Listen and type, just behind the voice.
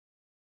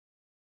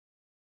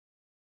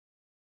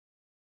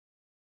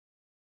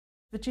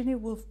Virginia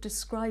Woolf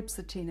describes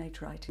the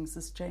teenage writings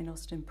as Jane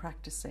Austen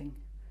practising.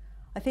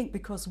 I think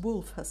because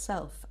Woolf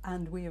herself,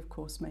 and we of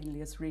course mainly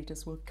as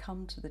readers, will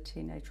come to the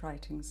teenage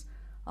writings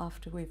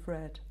after we've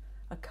read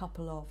a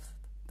couple of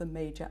the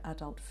major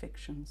adult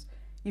fictions.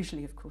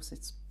 Usually of course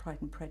it's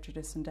Pride and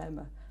Prejudice and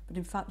Emma, but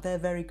in fact they're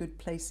very good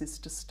places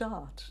to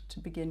start,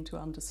 to begin to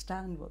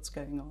understand what's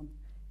going on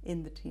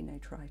in the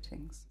teenage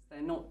writings.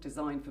 They're not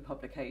designed for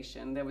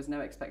publication. There was no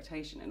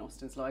expectation in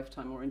Austen's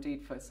lifetime, or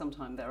indeed for some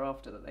time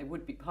thereafter, that they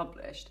would be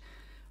published,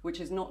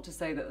 which is not to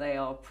say that they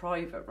are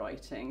private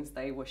writings.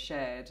 They were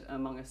shared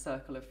among a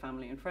circle of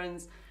family and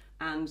friends,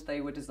 and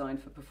they were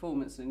designed for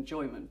performance and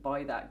enjoyment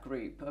by that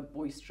group, a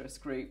boisterous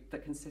group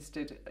that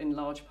consisted in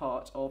large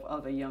part of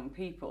other young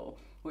people,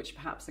 which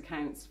perhaps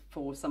accounts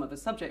for some of the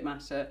subject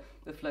matter,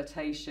 the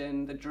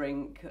flirtation, the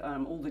drink,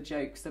 all the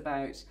jokes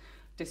about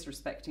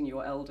disrespecting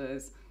your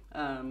elders,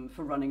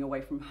 for running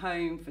away from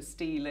home, for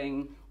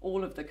stealing,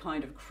 all of the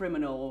kind of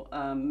criminal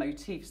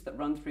motifs that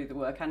run through the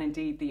work, and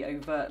indeed the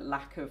overt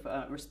lack of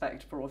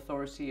respect for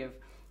authority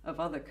of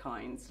other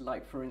kinds,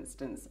 like for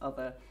instance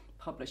other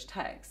published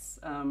texts,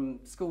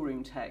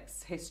 schoolroom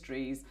texts,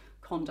 histories,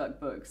 conduct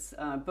books,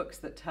 books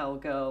that tell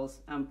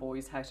girls and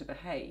boys how to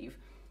behave.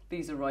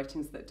 These are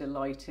writings that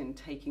delight in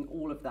taking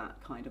all of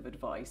that kind of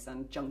advice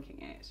and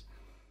junking it.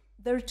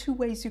 There are two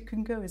ways you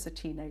can go as a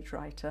teenage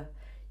writer.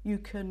 You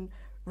can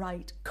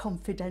write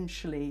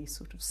confidentially,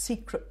 sort of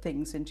secret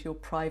things into your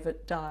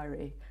private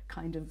diary,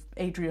 kind of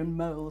Adrian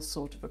Mole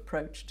sort of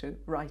approach to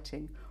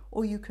writing,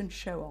 or you can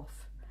show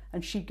off.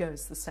 And she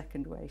goes the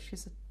second way.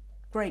 She's a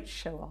great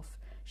show-off.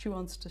 She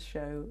wants to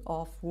show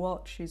off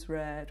what she's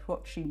read,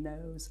 what she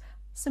knows,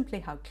 simply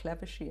how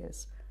clever she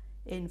is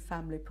in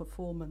family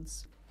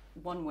performance.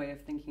 One way of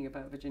thinking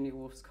about Virginia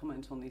Woolf's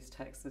comment on these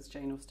texts as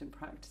Jane Austen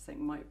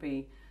practising might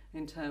be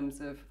in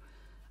terms of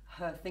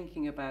her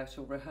thinking about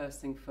or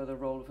rehearsing for the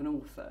role of an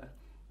author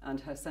and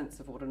her sense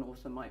of what an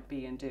author might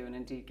be and do and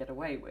indeed get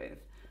away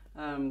with.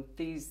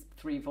 These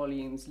 3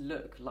 volumes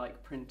look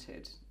like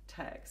printed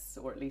texts,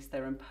 or at least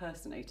they're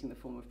impersonating the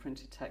form of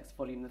printed text,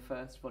 volume the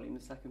first, volume the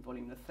second,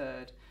 volume the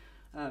third.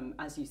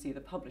 As you see,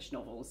 the published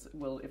novels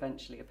will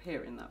eventually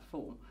appear in that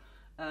form.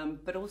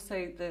 But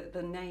also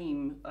the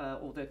name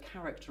or the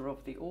character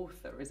of the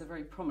author is a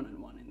very prominent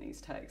one in these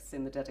texts,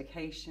 in the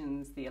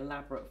dedications, the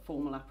elaborate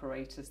formal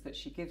apparatus that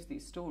she gives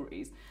these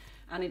stories,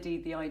 and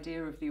indeed the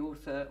idea of the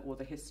author, or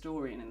the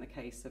historian in the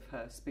case of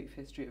her spoof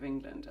history of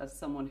England, as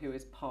someone who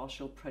is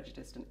partial,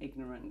 prejudiced and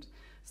ignorant,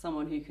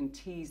 someone who can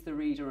tease the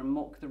reader and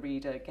mock the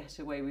reader, get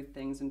away with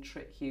things and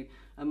trick you,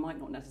 and might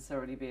not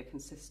necessarily be a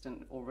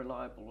consistent or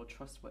reliable or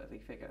trustworthy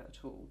figure at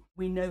all.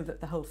 We know that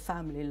the whole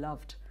family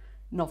loved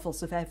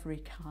novels of every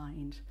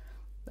kind,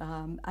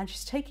 and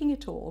she's taking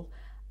it all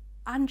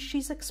and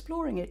she's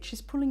exploring it,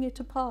 she's pulling it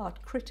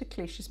apart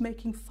critically, she's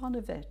making fun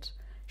of it,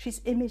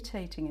 she's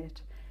imitating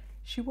it.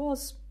 She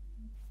was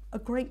a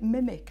great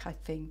mimic, I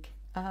think,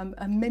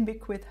 a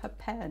mimic with her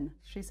pen.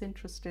 She's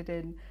interested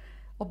in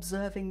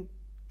observing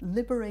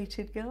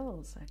liberated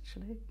girls,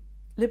 actually,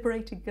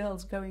 liberated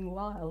girls going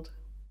wild.